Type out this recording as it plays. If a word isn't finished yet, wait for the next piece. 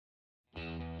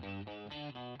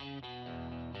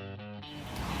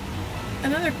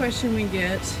Another question we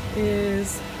get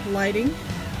is lighting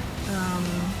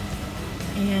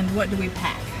and what do we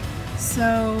pack.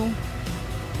 So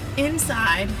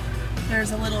inside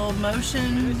there's a little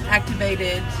motion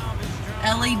activated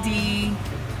LED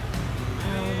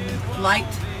light.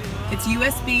 It's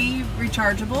USB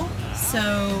rechargeable, so,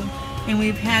 and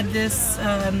we've had this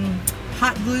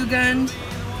hot glue gun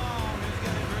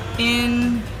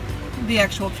in the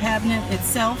actual cabinet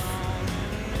itself.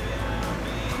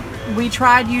 We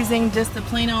tried using just the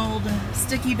plain old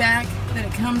sticky back that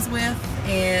it comes with,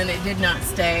 and it did not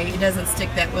stay. It doesn't stick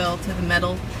that well to the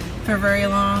metal for very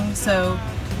long, so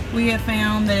we have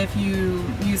found that if you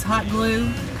use hot glue,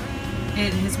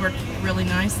 it has worked really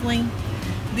nicely.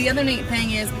 The other neat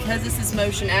thing is, because this is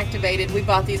motion activated, we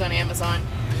bought these on Amazon,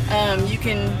 you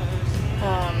can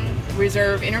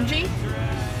reserve energy,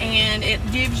 and it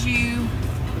gives you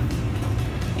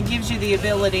the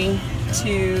ability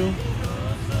to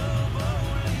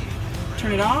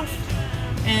turn it off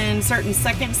and certain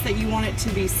seconds that you want it to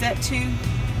be set to.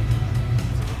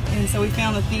 And so we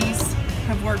found that these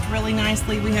have worked really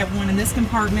nicely. We have one in this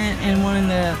compartment and one in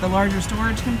the larger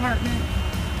storage compartment.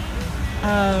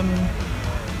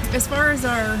 As far as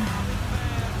our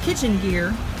kitchen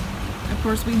gear, of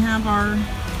course we have our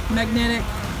magnetic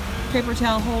paper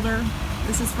towel holder.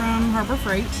 This is from Harbor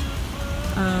Freight.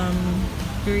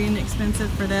 Very inexpensive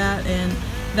for that, and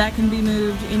that can be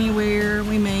moved anywhere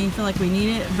we may feel like we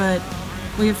need it, but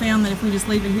we have found that if we just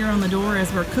leave it here on the door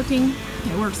as we're cooking,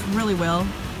 it works really well.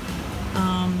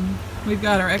 We've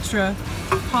got our extra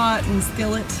pot and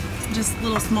skillet, just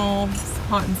little small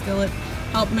pot and skillet.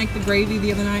 Helped make the gravy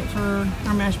the other night for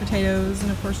our mashed potatoes,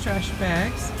 and of course trash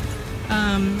bags.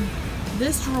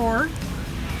 This drawer,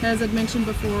 as I'd mentioned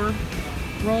before,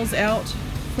 rolls out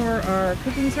for our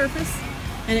cooking surface,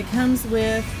 and it comes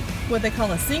with what they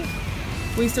call a sink.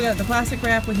 We still got the plastic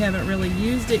wrap. We haven't really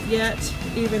used it yet,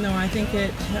 even though I think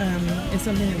it is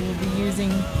something that we'll be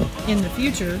using in the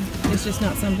future. It's just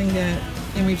not something that,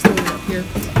 and we've stored it up here,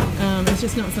 it's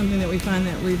just not something that we find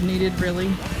that we've needed really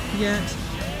yet.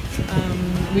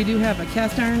 We do have a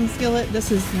cast iron skillet. This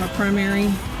is our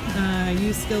primary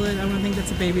use skillet. I think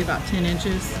that's a baby about 10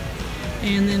 inches.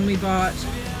 And then we bought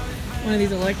one of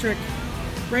these electric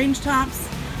range tops.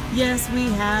 Yes, we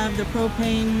have the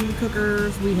propane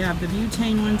cookers, we have the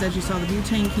butane ones, as you saw the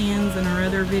butane cans in our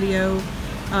other video,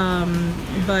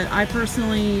 but I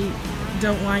personally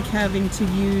don't like having to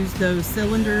use those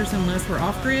cylinders unless we're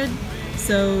off-grid.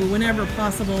 So whenever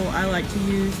possible, I like to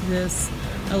use this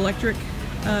electric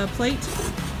plate,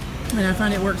 and I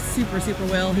find it works super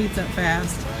well, heats up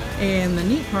fast. And the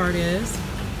neat part is,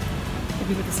 if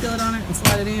you put the skillet on it and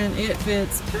slide it in, it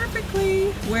fits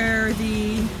perfectly where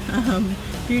the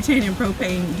butane and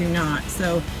propane do not.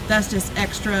 So that's just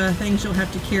extra things you'll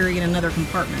have to carry in another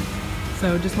compartment.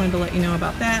 So just wanted to let you know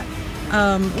about that.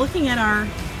 Looking at our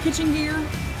kitchen gear,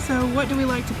 so what do we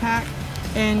like to pack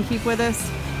and keep with us?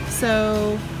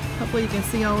 So hopefully you can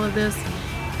see all of this.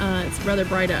 It's rather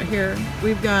bright out here.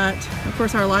 We've got, of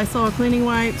course, our Lysol cleaning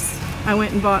wipes. I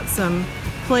went and bought some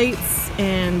plates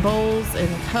and bowls and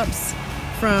cups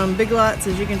from Big Lots.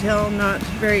 As you can tell, not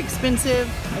very expensive.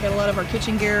 I got a lot of our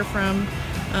kitchen gear from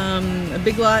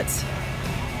Big Lots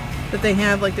that they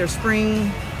have like their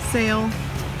spring sale,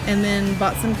 and then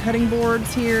bought some cutting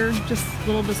boards here, just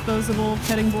little disposable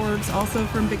cutting boards, also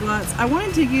from Big Lots. I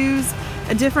wanted to use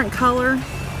a different color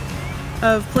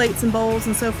of plates and bowls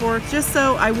and so forth, just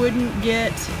so I wouldn't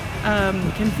get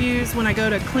confused when I go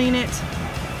to clean it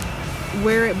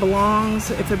where it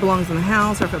belongs, if it belongs in the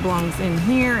house or if it belongs in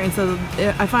here. And so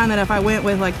I find that if I went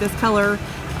with like this color,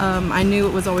 I knew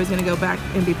it was always going to go back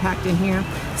and be packed in here.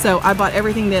 So I bought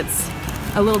everything that's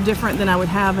a little different than I would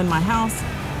have in my house,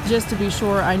 just to be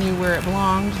sure I knew where it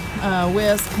belonged.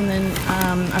 Whisk, and then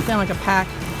I found like a pack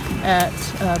at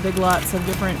Big Lots of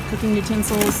different cooking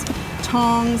utensils.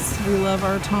 Tongs, we love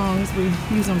our tongs, we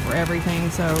use them for everything,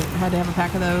 so I had to have a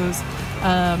pack of those.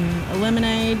 A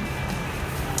lemonade,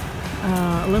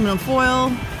 aluminum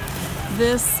foil.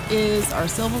 This is our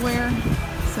silverware,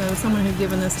 so someone had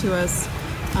given this to us.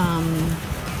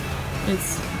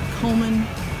 It's Coleman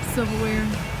silverware,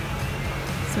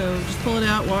 so just pull it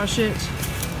out, wash it,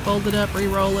 fold it up,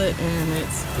 re-roll it, and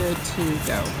it's good to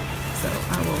go. So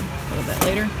I will photo that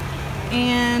later.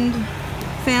 And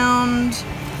found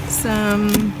some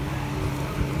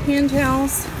hand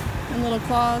towels and little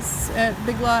claws at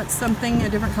Big Lots, something a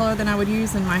different color than I would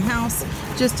use in my house,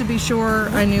 just to be sure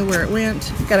I knew where it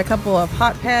went. Got a couple of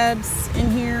hot pads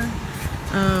in here.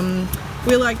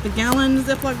 We like the gallon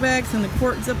Ziploc bags and the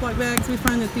quart Ziploc bags. We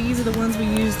find that these are the ones we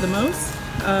use the most.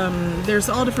 There's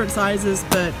all different sizes,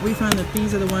 but we found that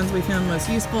these are the ones we found most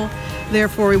useful.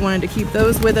 Therefore, we wanted to keep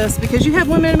those with us because you have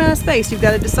limited amount of space. You've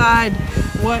got to decide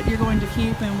what you're going to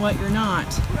keep and what you're not.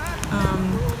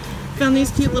 Found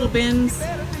these cute little bins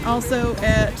also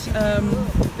at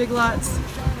Big Lots,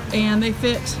 and they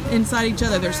fit inside each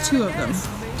other. There's two of them,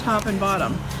 top and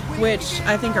bottom, which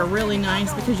I think are really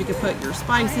nice because you could put your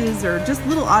spices or just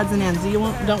little odds and ends. You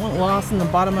don't want lost in the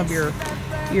bottom of your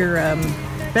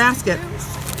basket.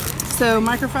 So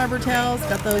microfiber towels,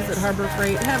 got those at Harbor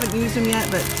Freight. Haven't used them yet,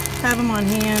 but have them on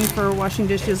hand for washing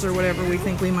dishes or whatever we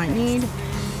think we might need.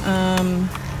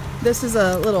 This is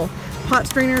a little pot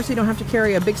strainer, so you don't have to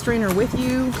carry a big strainer with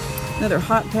you. Another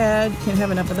hot pad, can't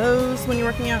have enough of those when you're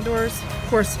working outdoors. Of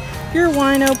course, your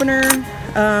wine opener.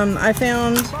 I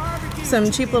found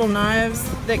some cheap little knives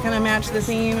that kind of match the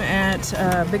theme at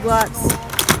Big Lots.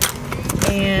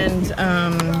 And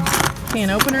can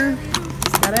opener,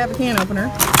 gotta have a can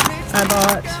opener. I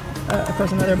bought, of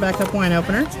course, another backup wine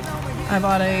opener. I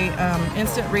bought a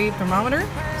instant read thermometer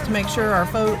to make sure our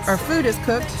food is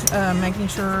cooked, making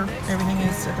sure everything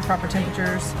is at the proper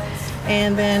temperatures.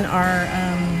 And then our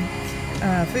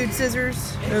food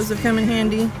scissors, those have come in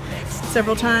handy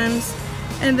several times.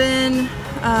 And then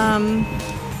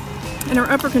in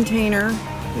our upper container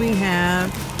we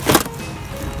have,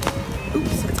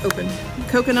 oops, it's open,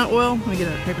 coconut oil. Let me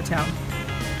get a paper towel.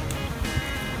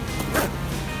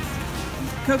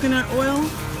 Coconut oil,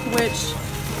 which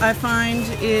I find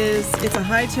it's a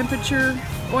high temperature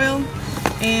oil,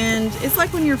 and it's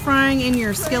like when you're frying in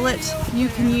your skillet, you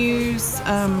can use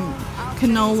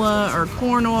canola or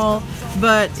corn oil,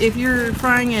 but if you're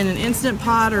frying in an Instant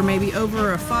Pot or maybe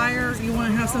over a fire, you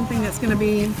want to have something that's going to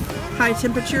be high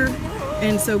temperature,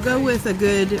 and so go with a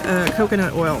good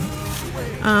coconut oil.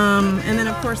 And then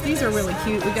of course these are really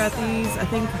cute. We got these, I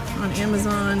think, on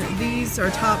Amazon. These are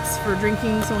tops for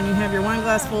drinking, so when you have your wine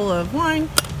glass full of wine,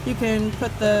 you can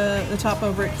put the top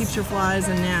over it. Keeps your flies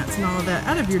and gnats and all of that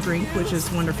out of your drink, which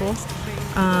is wonderful.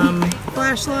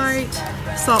 Flashlight,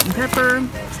 salt and pepper,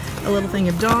 a little thing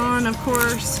of Dawn, of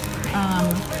course.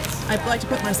 I like to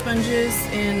put my sponges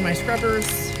and my scrubbers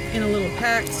in a little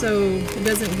pack so it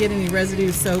doesn't get any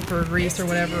residue, soap or grease or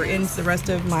whatever into the rest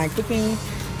of my cooking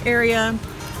area.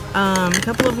 A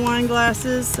couple of wine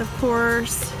glasses, of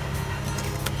course.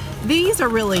 These are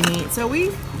really neat. So we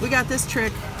got this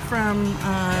trick from,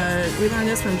 we learned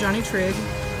this from Johnny Trigg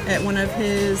at one of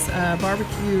his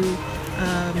barbecue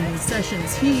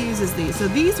sessions. He uses these. So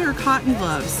these are cotton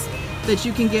gloves that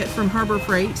you can get from Harbor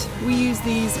Freight. We use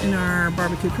these in our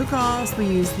barbecue cook-offs. We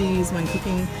use these when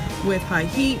cooking with high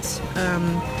heat.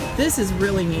 This is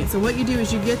really neat. So what you do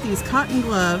is you get these cotton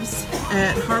gloves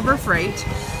at Harbor Freight,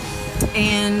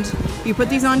 and you put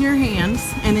these on your hands,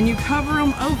 and then you cover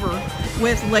them over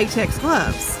with latex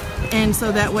gloves, and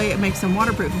so that way it makes them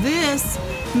waterproof. This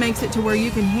makes it to where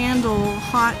you can handle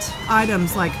hot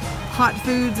items like hot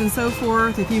foods and so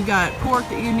forth. If you've got pork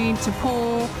that you need to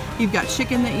pull, you've got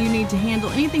chicken that you need to handle,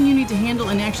 anything you need to handle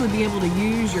and actually be able to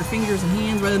use your fingers and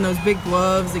hands rather than those big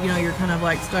gloves that, you know, you're kind of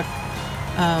like stuck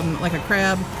like a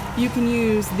crab. You can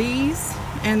use these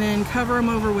and then cover them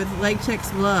over with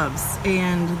latex gloves,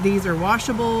 and these are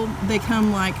washable. They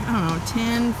come like, I don't know,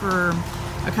 10 for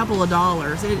a couple of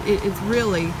dollars. It's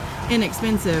really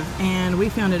inexpensive, and we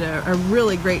found it a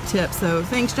really great tip. So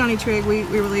thanks, Johnny Trigg. We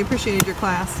really appreciated your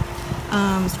class.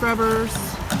 Scrubbers,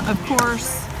 of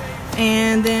course,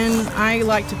 and then I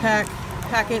like to pack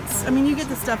packets. I mean, you get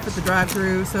the stuff at the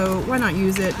drive-thru, so why not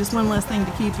use it? Just one less thing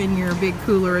to keep in your big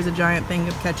cooler is a giant thing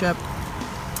of ketchup.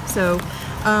 So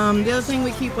the other thing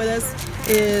we keep with us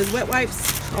is wet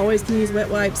wipes. Always can use wet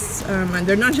wipes. And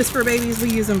they're not just for babies, we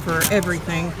use them for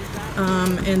everything.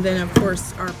 And then of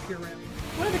course our Purell.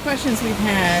 One of the questions we've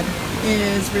had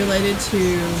is related to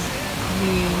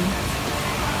the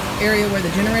area where the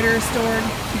generator is stored,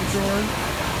 the drawer.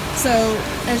 So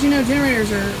as you know,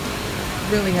 generators are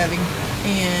really heavy,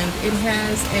 and it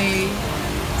has a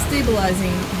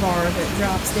stabilizing bar that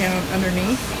drops down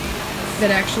underneath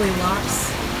that actually locks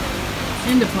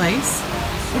into place,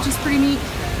 which is pretty neat.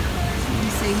 You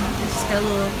can see it's just got a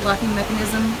little locking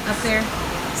mechanism up there,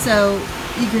 so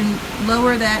you can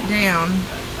lower that down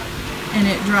and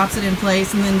it drops it in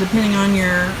place, and then depending on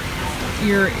your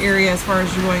area as far as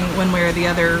you're going one way or the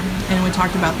other, and we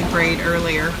talked about the grade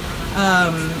earlier,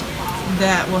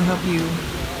 that will help you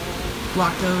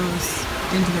lock those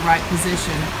into the right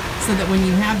position so that when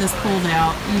you have this pulled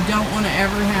out, you don't want to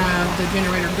ever have the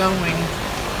generator going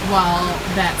while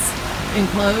that's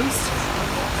enclosed.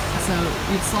 So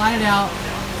you'd slide it out,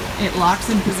 it locks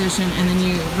in position, and then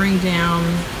you bring down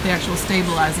the actual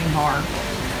stabilizing bar.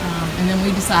 And then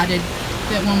we decided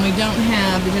that when we don't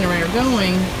have the generator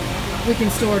going, we can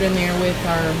store it in there with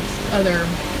our other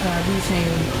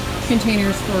butane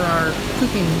containers for our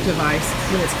cooking device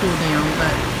when it's cooled down.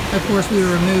 But of course we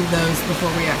remove those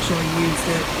before we actually used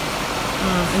it.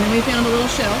 And then we found a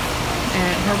little shelf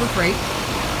at Harbor Freight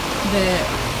that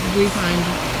we find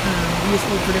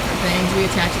useful for different things. We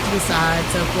attach it to the side,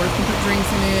 so of course we can put drinks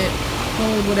in it,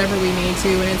 hold whatever we need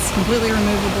to, and it's completely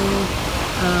removable.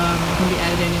 It can be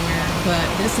added anywhere, but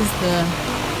this is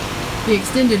the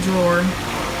extended drawer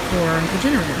for the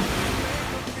generator.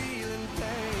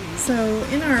 So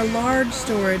in our large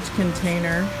storage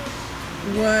container,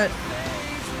 what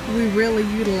we really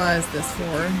utilize this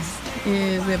for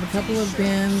is we have a couple of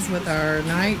bins with our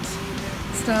night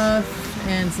stuff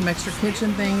and some extra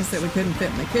kitchen things that we couldn't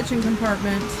fit in the kitchen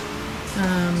compartment.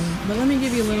 But let me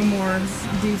give you a little more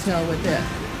detail with it.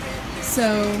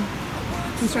 So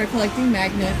we started collecting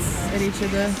magnets at each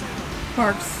of the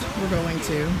parks we're going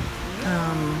to.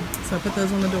 So I put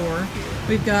those on the door.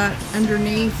 We've got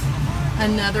underneath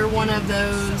another one of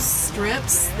those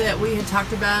strips that we had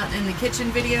talked about in the kitchen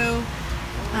video,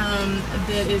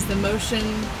 that is the motion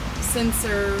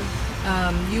sensor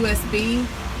USB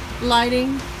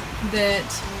lighting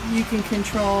that you can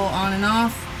control on and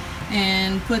off,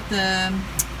 and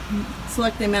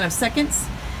select the amount of seconds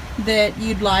that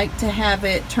you'd like to have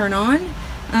it turn on.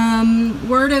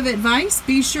 Word of advice,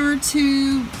 be sure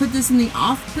to put this in the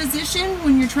off position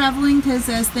when you're traveling, because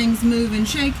as things move and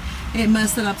shake, it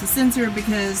must set up the sensor,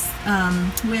 because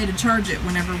we had to charge it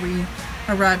whenever we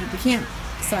arrived at the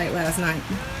campsite last night.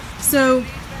 So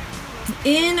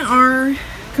in our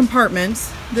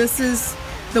compartments, this is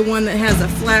the one that has a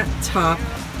flat top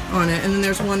on it, and then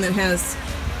there's one that has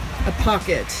a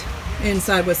pocket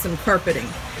inside with some carpeting.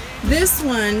 This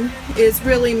one is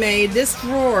really made, this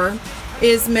drawer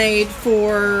is made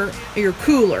for your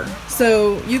cooler.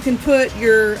 So you can put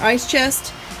your ice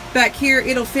chest back here,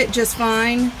 it'll fit just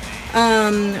fine.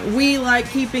 We like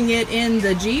keeping it in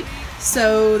the Jeep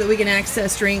so that we can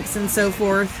access drinks and so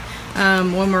forth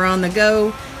when we're on the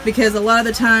go, because a lot of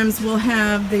the times we'll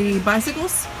have the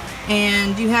bicycles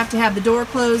and you have to have the door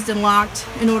closed and locked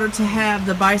in order to have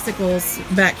the bicycles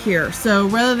back here. So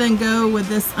rather than go with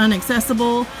this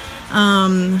inaccessible,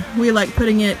 we like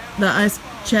putting the ice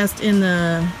chest in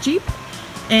the Jeep,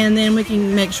 and then we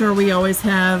can make sure we always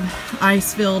have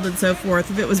ice filled and so forth.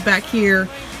 If it was back here,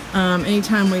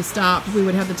 anytime we stopped, we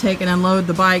would have to take and unload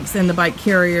the bikes and the bike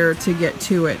carrier to get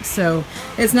to it. So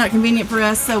it's not convenient for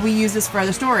us, so we use this for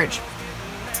other storage.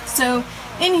 So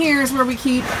in here is where we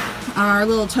keep our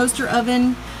little toaster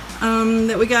oven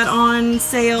that we got on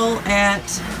sale at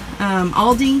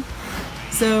Aldi.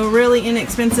 So really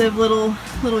inexpensive little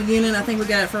unit. I think we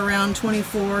got it for around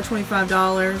 $24,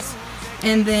 $25.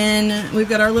 And then we've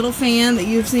got our little fan that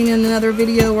you've seen in another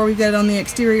video where we've got it on the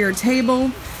exterior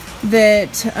table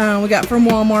that we got from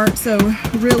Walmart. So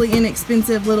really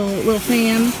inexpensive little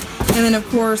fan. And then of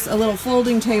course a little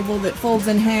folding table that folds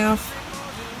in half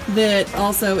that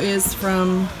also is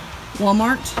from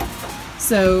Walmart.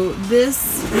 So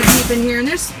this we keep in here, and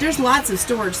there's lots of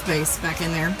storage space back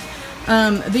in there.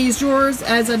 These drawers,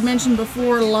 as I'd mentioned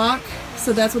before, lock,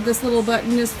 so that's what this little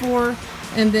button is for.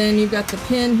 And then you've got the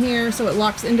pin here, so it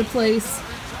locks into place.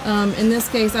 In this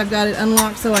case, I've got it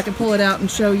unlocked so I can pull it out and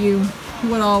show you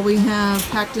what all we have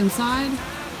packed inside.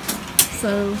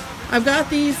 So I've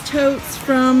got these totes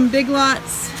from Big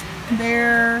Lots.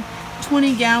 They're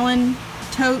 20-gallon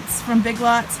totes from Big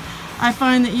Lots. I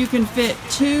find that you can fit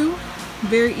two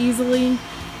very easily,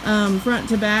 front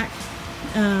to back,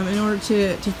 in order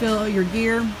to fill your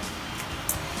gear.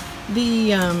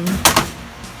 The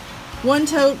one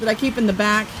tote that I keep in the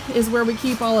back is where we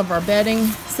keep all of our bedding.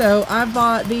 So I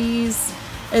bought these.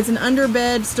 It's an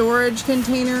underbed storage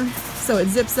container, so it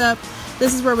zips up.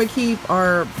 This is where we keep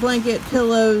our blanket,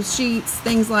 pillows, sheets,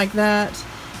 things like that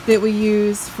we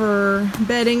use for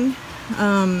bedding.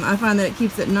 I find that it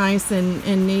keeps it nice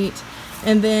and neat.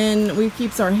 And then we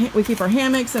keep our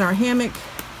hammocks and our hammock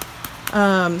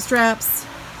straps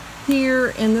here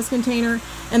in this container.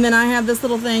 And then I have this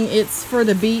little thing, it's for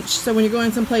the beach. So when you're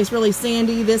going someplace really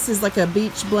sandy, this is like a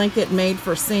beach blanket made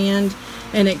for sand,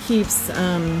 and it keeps,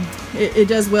 it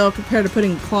does well compared to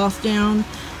putting cloth down.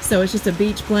 So it's just a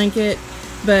beach blanket.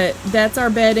 But that's our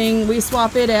bedding. We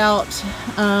swap it out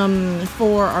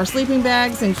for our sleeping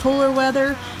bags in cooler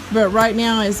weather. But right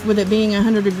now, with it being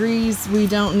 100 degrees, we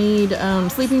don't need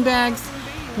sleeping bags.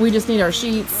 We just need our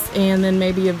sheets and then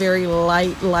maybe a very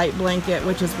light blanket,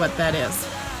 which is what that is.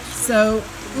 So,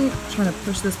 trying to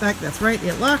push this back. That's right,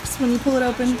 it locks when you pull it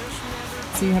open.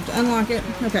 So you have to unlock it.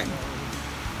 Okay.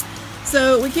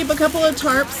 So we keep a couple of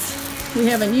tarps We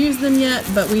haven't used them yet,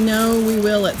 but we know we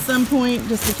will at some point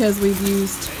just because we've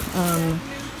used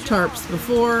tarps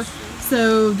before.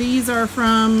 So these are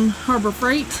from Harbor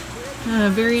Freight.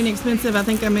 Very inexpensive. I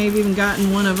think I may have even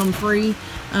gotten one of them free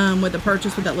with a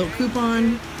purchase with that little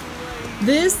coupon.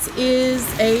 This is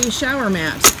a shower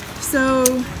mat. So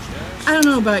I don't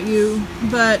know about you,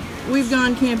 but we've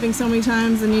gone camping so many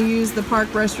times and you use the park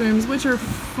restrooms, which are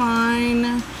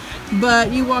fine,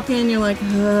 but you walk in, you're like,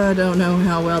 I don't know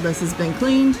how well this has been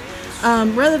cleaned.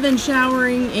 Rather than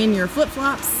showering in your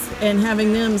flip-flops and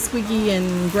having them squeaky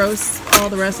and gross all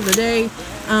the rest of the day,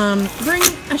 bring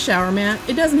a shower mat.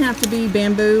 It doesn't have to be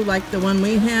bamboo like the one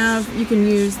we have. You can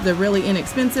use the really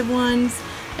inexpensive ones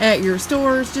at your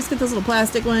stores. Just get those little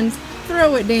plastic ones,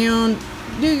 throw it down,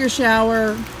 do your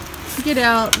shower, get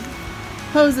out,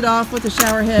 hose it off with the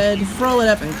shower head, roll it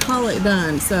up, and call it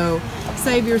done. So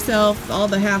save yourself all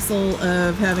the hassle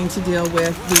of having to deal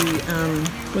with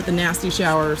the nasty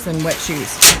showers and wet shoes.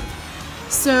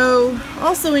 So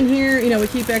also in here, you know, we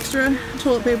keep extra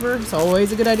toilet paper. It's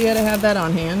always a good idea to have that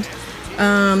on hand.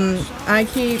 I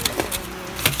keep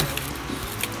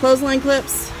clothesline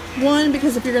clips. One,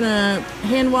 because if you're gonna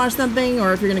hand wash something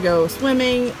or if you're gonna go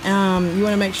swimming, you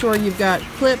want to make sure you've got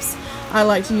clips. I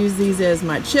like to use these as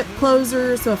my chip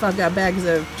closers, so if I've got bags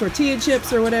of tortilla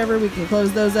chips or whatever, we can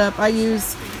close those up. I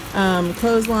use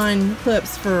clothesline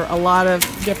clips for a lot of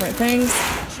different things.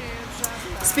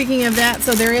 Speaking of that,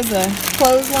 so there is a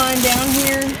clothesline down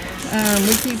here.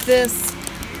 We keep this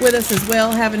with us as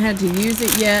well. Haven't had to use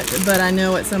it yet, but I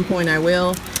know at some point I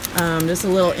will. Just a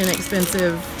little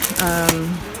inexpensive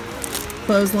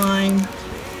clothesline.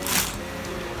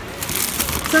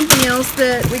 Something else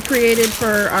that we created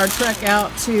for our trek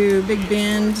out to Big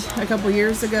Bend a couple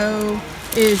years ago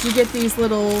is you get these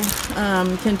little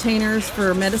containers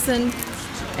for medicine,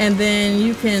 and then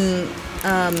you can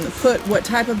put what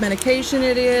type of medication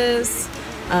it is,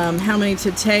 how many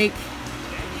to take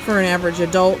for an average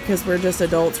adult, because we're just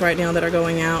adults right now that are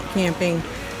going out camping.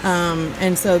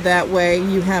 And so that way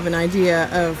you have an idea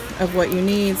of what you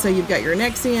need. So you've got your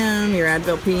Nexium, your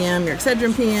Advil PM, your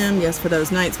Excedrin PM, yes, for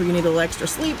those nights where you need a little extra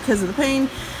sleep because of the pain,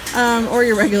 or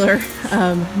your regular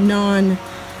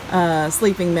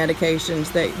non-sleeping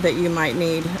medications that you might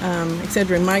need.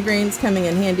 Excedrin migraines coming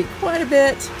in handy quite a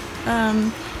bit.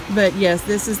 But yes,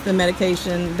 this is the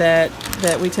medication that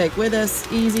we take with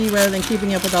us, easy rather than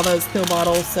keeping up with all those pill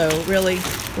bottles, so really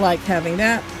like having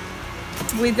that.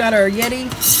 We've got our Yeti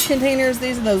containers.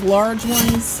 These are those large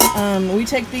ones. We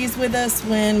take these with us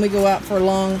when we go out for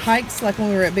long hikes, like when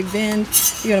we were at Big Bend.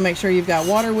 You got to make sure you've got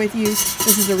water with you.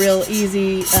 This is a real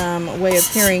easy way of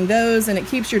carrying those, and it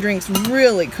keeps your drinks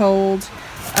really cold.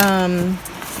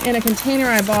 In a container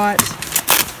I bought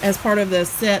as part of the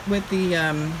set with the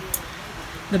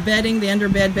bedding, the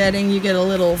underbed bedding, you get a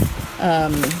little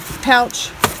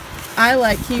pouch. I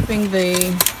like keeping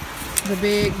the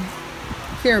big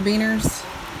carabiners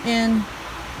in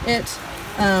it.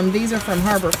 These are from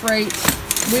Harbor Freight.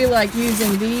 We like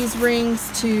using these rings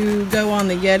to go on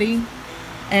the Yeti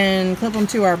and clip them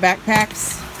to our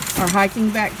backpacks, our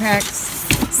hiking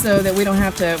backpacks, so that we don't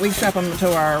have to, we can strap them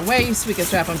to our waist, we can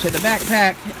strap them to the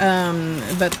backpack,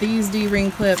 but these D-ring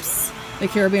clips, the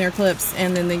carabiner clips,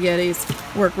 and then the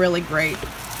Yetis work really great.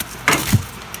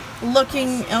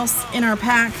 Looking else in our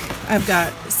pack, I've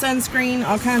got sunscreen,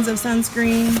 all kinds of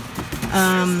sunscreen.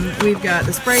 We've got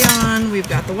the spray on, we've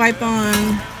got the wipe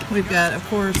on, we've got, of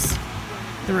course,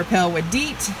 the Repel with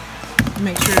DEET.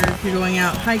 Make sure if you're going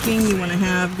out hiking, you want to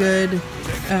have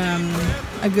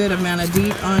a good amount of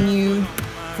DEET on you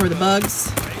for the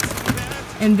bugs.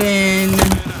 And then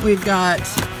we've got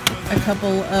a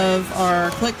couple of our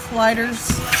click lighters.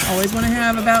 Always want to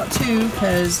have about 2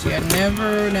 because you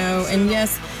never know. And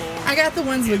yes, I got the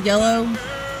ones with yellow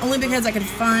only because I could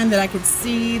find that I could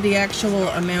see the actual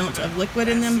amount of liquid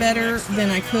in them better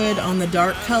than I could on the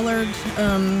dark colored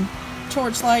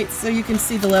torch lights, so you can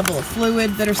see the level of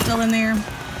fluid that are still in there.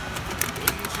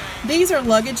 These are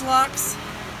luggage locks.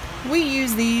 We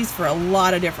use these for a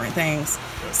lot of different things.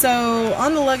 So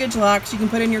on the luggage locks, you can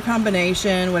put in your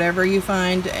combination, whatever you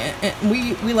find.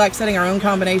 We like setting our own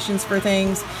combinations for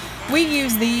things. We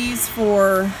use these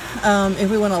for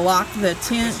if we want to lock the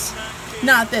tent.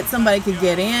 Not that somebody could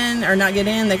get in or not get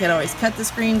in, they could always cut the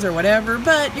screens or whatever,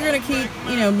 but you're going to keep,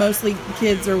 you know, mostly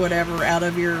kids or whatever out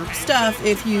of your stuff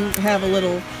if you have a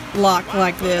little lock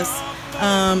like this.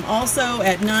 Also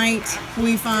at night,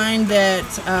 we find that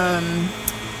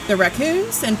the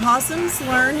raccoons and possums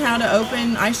learn how to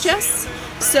open ice chests.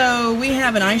 So we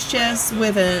have an ice chest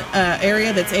with an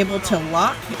area that's able to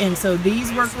lock, and so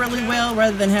these work really well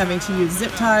rather than having to use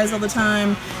zip ties all the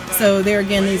time. So there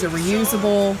again, these are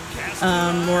reusable.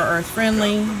 more earth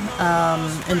friendly.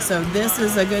 And so this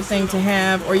is a good thing to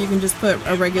have, or you can just put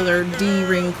a regular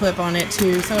D-ring clip on it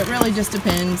too. So it really just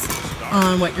depends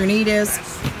on what your need is.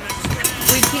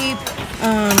 We keep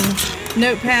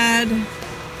notepad,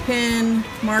 pen,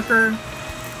 marker.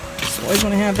 So always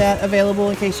want to have that available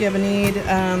in case you have a need.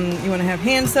 You want to have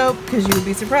hand soap, because you would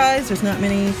be surprised there's not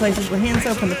many places with hand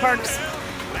soap in the parks.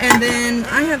 And then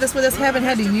I have this with us, haven't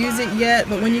had to use it yet,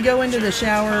 but when you go into the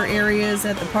shower areas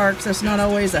at the parks, there's not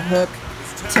always a hook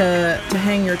to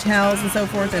hang your towels and so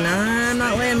forth, and I'm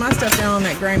not laying my stuff down on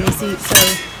that grimy seat.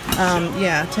 So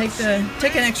yeah, take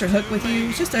an extra hook with you.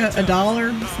 It's just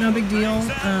 $1. It's no big deal.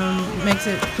 Makes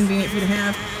it convenient for you to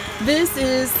have. This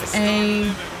is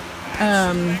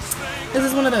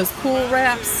one of those cool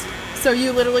wraps. So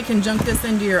you literally can junk this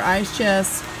into your ice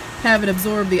chest, have it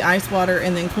absorb the ice water,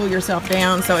 and then cool yourself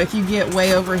down. So if you get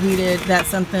way overheated, that's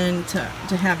something to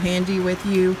have handy with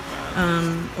you,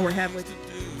 or have with you.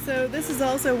 So this is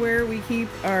also where we keep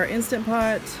our Instant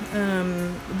Pot.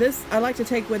 This I like to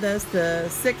take with us the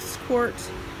 6-quart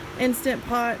Instant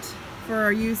Pot for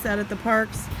our use out at the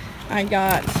parks. I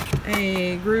got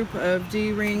a group of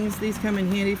D-rings. These come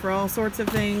in handy for all sorts of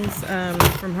things,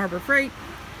 from Harbor Freight.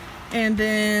 And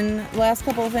then last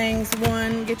couple of things.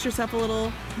 One, get yourself a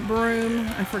little broom.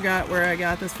 I forgot where I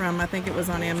got this from. I think it was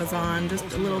on Amazon. Just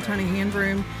a little tiny hand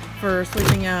broom for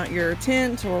sweeping out your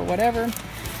tent or whatever.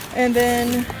 And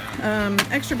then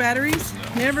extra batteries.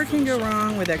 Never can go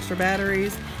wrong with extra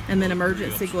batteries. And then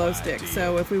emergency glow sticks.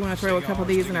 So if we want to throw a couple of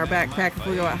these in our backpack, if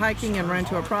we go out hiking and run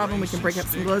into a problem, we can break up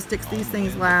some glow sticks. These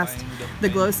things last. The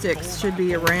glow sticks should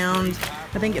be around,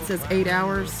 I think it says 8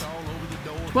 hours.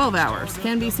 12 hours,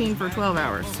 can be seen for 12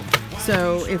 hours.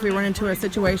 So if we run into a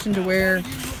situation to where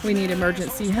we need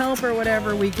emergency help or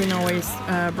whatever, we can always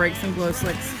break some glow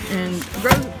sticks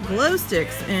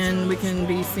and we can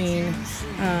be seen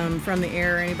from the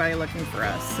air, anybody looking for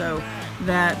us. So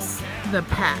that's the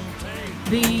pack.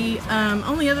 The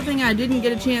only other thing I didn't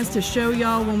get a chance to show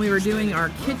y'all when we were doing our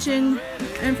kitchen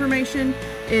information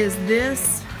is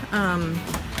this.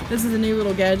 This is a new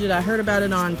little gadget. I heard about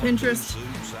it on Pinterest,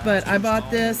 but I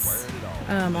bought this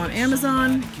on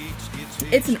Amazon.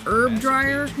 It's an herb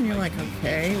dryer, and you're like,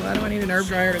 okay, why do I need an herb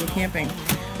dryer in camping?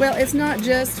 Well, it's not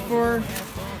just for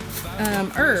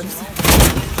herbs.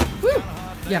 Woo!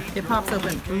 Yeah, it pops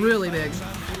open really big.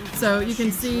 So you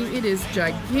can see it is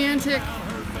gigantic.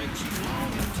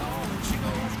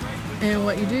 And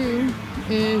what you do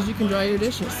is you can dry your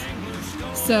dishes.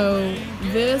 So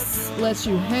this lets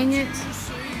you hang it,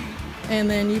 and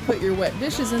then you put your wet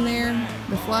dishes in there.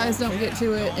 The flies don't get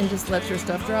to it, and just let your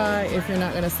stuff dry if you're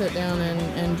not going to sit down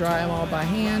and dry them all by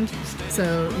hand.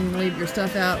 So you can leave your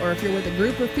stuff out, or if you're with a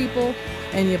group of people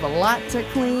and you have a lot to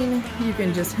clean, you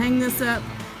can just hang this up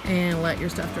and let your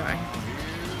stuff dry.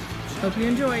 Hope you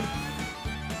enjoyed.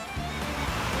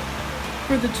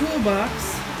 For the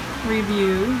toolbox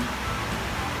review,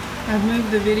 I've moved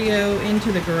the video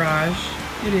into the garage.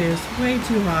 It is way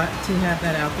too hot to have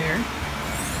that out there.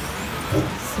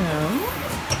 So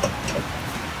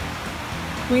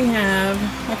we have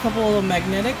a couple of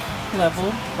magnetic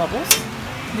level bubbles.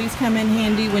 These come in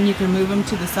handy when you can move them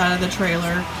to the side of the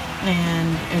trailer,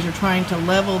 and as you're trying to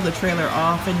level the trailer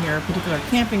off in your particular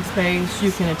camping space,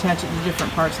 you can attach it to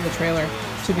different parts of the trailer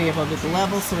to be able to do the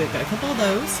level. So we've got a couple of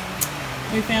those.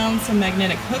 We found some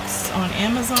magnetic hooks on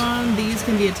Amazon. These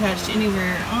can be attached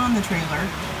anywhere on the trailer,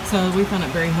 so we found it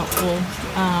very helpful.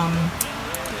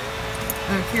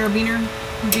 Carabiner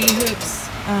V-hooks,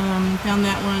 found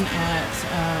that one at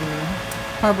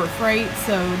Harbor Freight,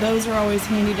 so those are always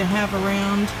handy to have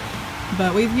around.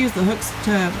 But we've used the hooks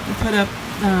to put up,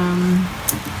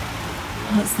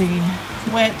 let's see,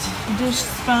 wet dish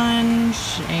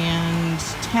sponge and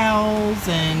towels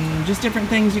and just different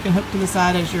things you can hook to the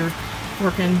side as you're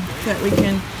working, that we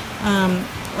can,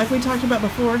 like we talked about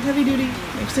before, heavy duty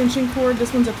extension cord.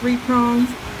 This one's a 3-prong.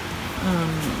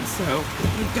 So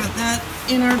we've got that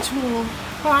in our tool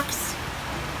box.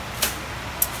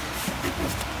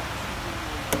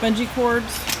 Bungee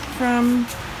cords from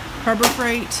Harbor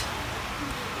Freight.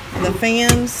 The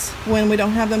fans, when we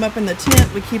don't have them up in the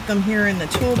tent, we keep them here in the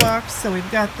toolbox. So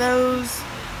we've got those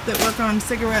that work on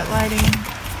cigarette lighting.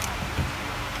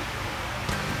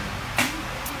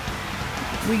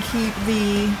 We keep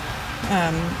the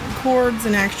cords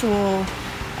and actual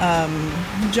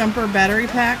jumper battery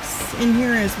packs in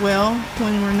here as well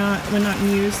when we're not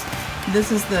in use.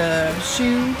 This is the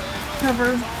shoe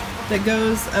cover that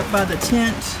goes up by the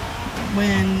tent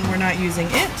when we're not using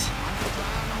it.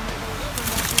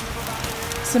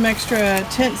 Some extra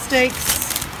tent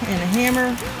stakes and a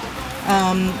hammer.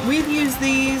 We've used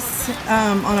these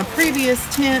on a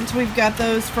previous tent. We've got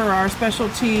those for our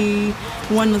specialty.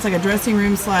 One that's like a dressing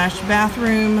room slash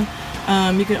bathroom.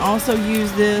 You can also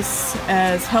use this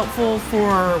as helpful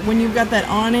for when you've got that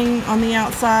awning on the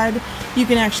outside. You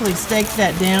can actually stake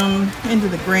that down into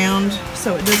the ground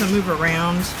so it doesn't move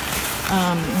around.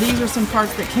 These are some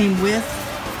parts that came with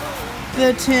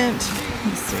the tent.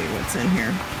 Let's see what's in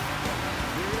here.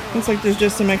 Looks like there's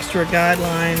just some extra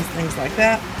guidelines, things like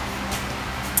that.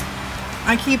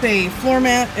 I keep a floor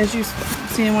mat, as you've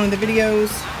seen in one of the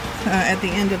videos, at the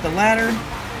end of the ladder.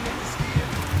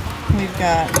 We've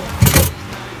got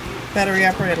battery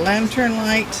operated lantern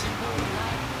light,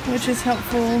 which is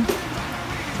helpful.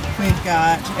 We've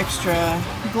got extra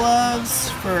gloves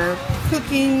for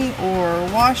cooking or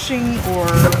washing or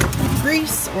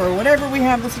grease or whatever we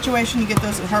have the situation. You get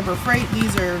those at Harbor Freight.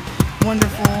 These are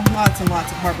wonderful. Lots and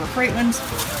lots of Harbor Freight ones.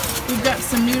 We've got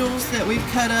some noodles that we've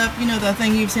cut up. You know, the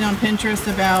thing you've seen on Pinterest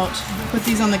about put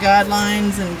these on the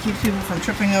guidelines and keep people from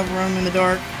tripping over them in the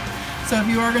dark. So if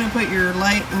you are going to put your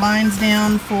lines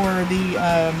down for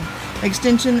the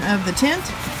extension of the tent,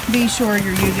 be sure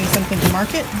you're using something to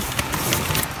mark it.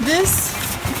 This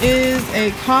is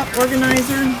a cot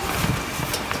organizer.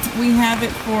 We have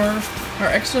it for our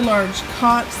extra large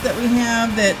cots that we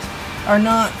have that are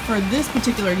not for this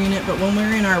particular unit, but when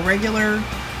we're in our regular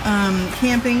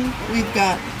camping, we've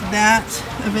got that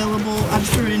available. I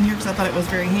just threw it in here because I thought it was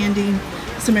very handy.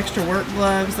 Some extra work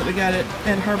gloves that we got at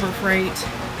Harbor Freight,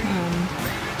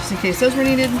 just in case those were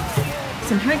needed.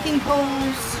 Some hiking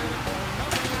poles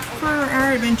for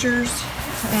our adventures.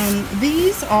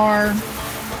 These are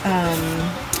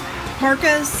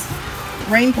parkas,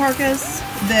 rain parkas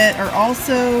that are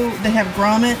also, they have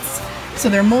grommets. So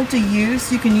they're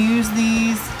multi-use. You can use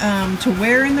these to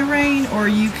wear in the rain, or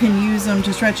you can use them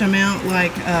to stretch them out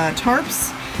like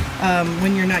tarps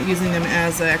when you're not using them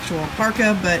as an actual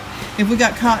parka. But if we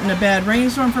got caught in a bad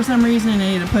rainstorm for some reason and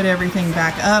needed to put everything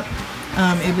back up,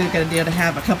 it'd be a good idea to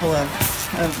have a couple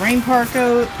of rain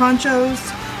ponchos,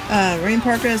 rain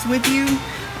parkas with you,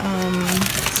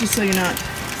 just so you're not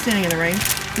standing in the rain.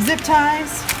 Zip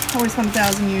ties. Always found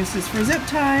 1,000 uses for zip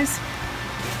ties.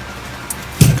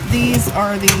 These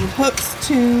are the hooks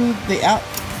to the out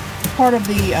part of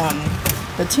the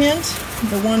tent,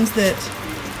 the ones that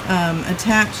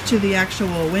attach to the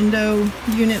actual window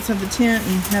units of the tent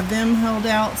and have them held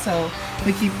out. So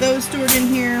we keep those stored in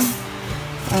here.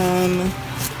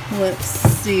 Let's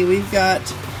see, we've got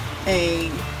a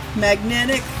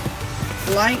magnetic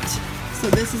light. So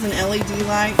this is an LED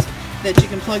light that you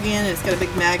can plug in. It's got a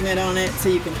big magnet on it, so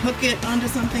you can hook it onto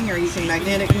something, or you can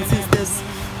magnetic. And since this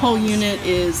whole unit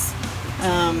is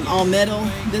all metal,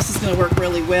 this is going to work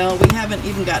really well. We haven't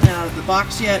even gotten it out of the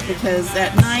box yet because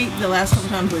at night, the last couple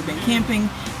times we've been camping,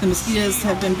 the mosquitoes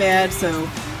have been bad, so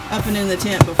up and in the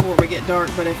tent before we get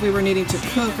dark. But if we were needing to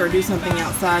cook or do something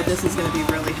outside, this is going to be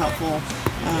really helpful.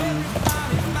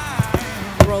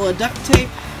 A roll of duct tape.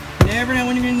 You never know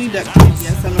when you're going to need duct tape.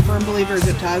 Yes, I'm a firm believer of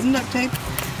zip ties and duct tape.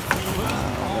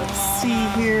 Let's see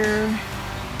here.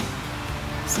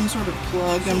 Some sort of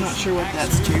plug. I'm not sure what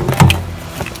that's to.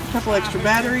 A couple extra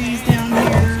batteries down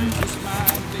here.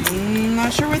 I'm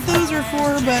not sure what those are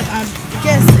for, but I'm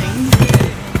guessing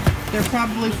they're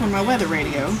probably for my weather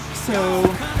radio. So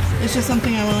it's just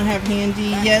something I want to have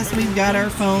handy. Yes, we've got our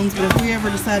phones, but if we ever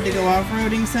decide to go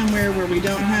off-roading somewhere where we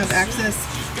don't have access,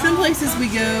 some places we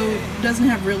go doesn't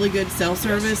have really good cell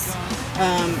service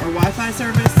or Wi-Fi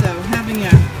service, so having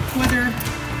a weather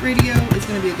radio is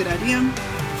going to be a good idea.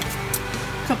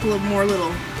 A couple of more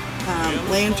little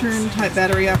lantern type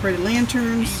battery operated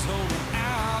lanterns,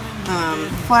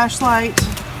 flashlight.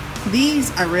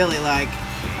 These I really like.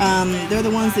 They're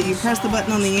the ones that you press the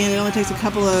button on the end. It only takes a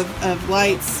couple of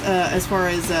lights as far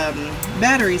as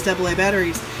batteries, AA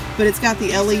batteries, but it's got the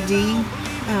LED.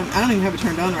 I don't even have it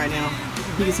turned on right now.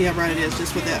 You can see how bright it is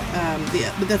just with that.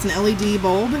 But that's an LED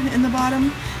bulb in the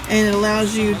bottom, and it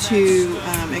allows you to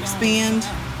expand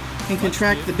and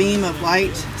contract the beam of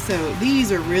light. So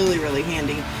these are really, really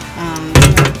handy.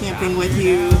 Camping with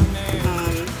you.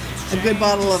 A good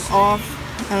bottle of off.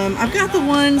 I've got the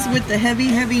ones with the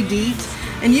heavy DEET,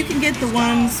 and you can get the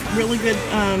ones really good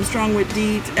strong with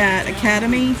DEET at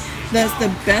Academy. That's the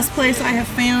best place I have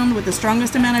found with the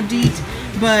strongest amount of DEET.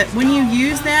 But when you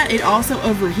use that, it also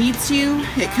overheats you.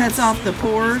 It cuts off the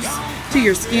pores to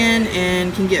your skin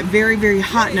and can get very, very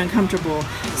hot and uncomfortable.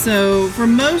 So for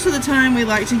most of the time, we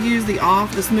like to use the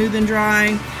off, the smooth and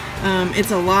dry.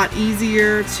 It's a lot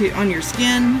easier on your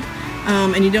skin,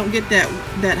 and you don't get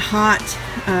that hot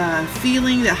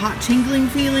feeling, that hot tingling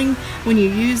feeling when you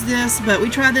use this. But we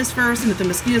tried this first, and if the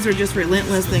mosquitoes are just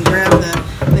relentless, then grab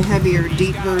the heavier,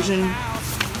 deep version.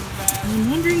 I'm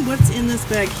wondering what's in this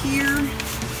bag here.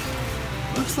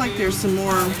 Looks like there's some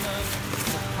more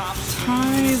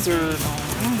ties or,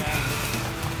 oh,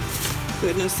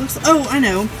 goodness. Oh, I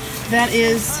know. That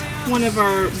is one of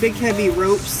our big heavy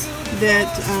ropes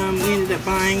that we ended up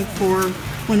buying for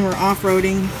when we're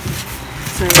off-roading.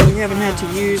 So we haven't had to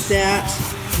use that,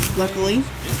 luckily.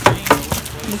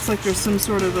 Looks like there's some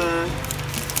sort of a,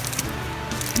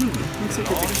 looks like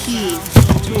it's a key,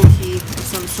 a tool key of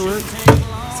some sort.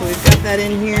 So we've got that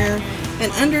in here.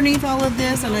 And underneath all of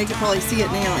this, I know you can probably see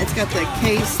it now, it's got the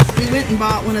case. We went and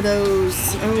bought one of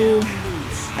those,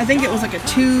 I think it was like a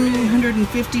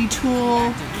 250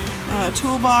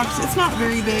 toolbox. It's not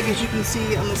very big, as you can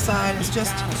see on the side. It's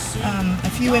just a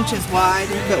few inches wide,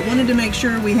 but wanted to make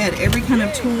sure we had every kind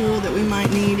of tool that we might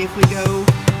need if we go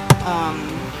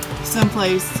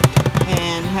someplace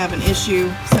and have an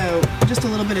issue. So just a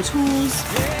little bit of tools,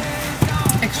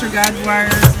 extra guide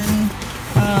wires, and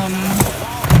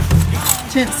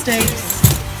tent stakes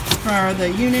for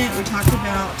the unit. We talked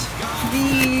about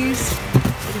these.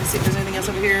 You can see if there's anything else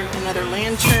over here. Another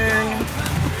lantern.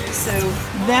 So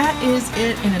that is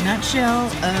it in a nutshell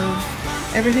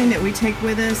of everything that we take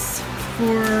with us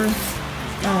for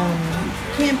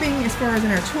camping as far as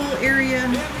in our tool area.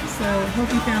 So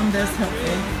hope you found this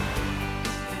helpful.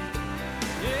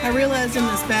 I realized in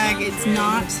this bag it's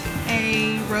not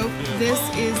a rope. This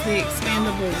is the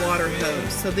expandable water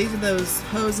hose. So these are those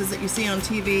hoses that you see on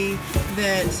TV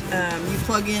that you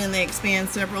plug in and they expand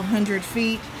several hundred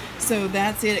feet. So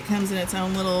that's it. It comes in its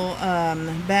own little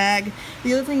bag.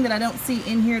 The other thing that I don't see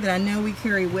in here that I know we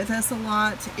carry with us a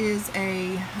lot is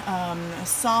a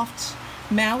soft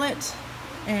mallet,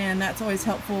 and that's always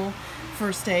helpful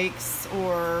for stakes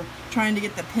or trying to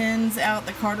get the pins out,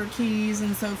 the Carter keys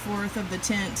and so forth of the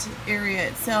tent area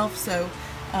itself. So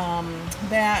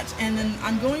that, and then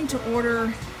I'm going to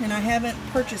order, and I haven't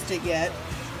purchased it yet,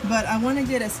 but I want to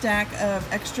get a stack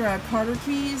of extra Carter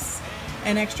keys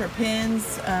and extra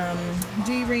pins,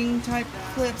 D-ring type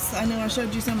clips. I know I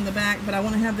showed you some in the back, but I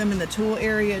want to have them in the tool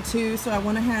area too. So I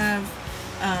want to have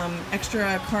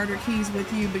extra Carter keys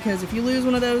with you, because if you lose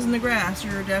one of those in the grass,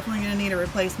 you're definitely going to need a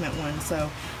replacement one. So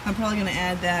I'm probably going to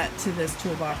add that to this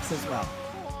toolbox as well.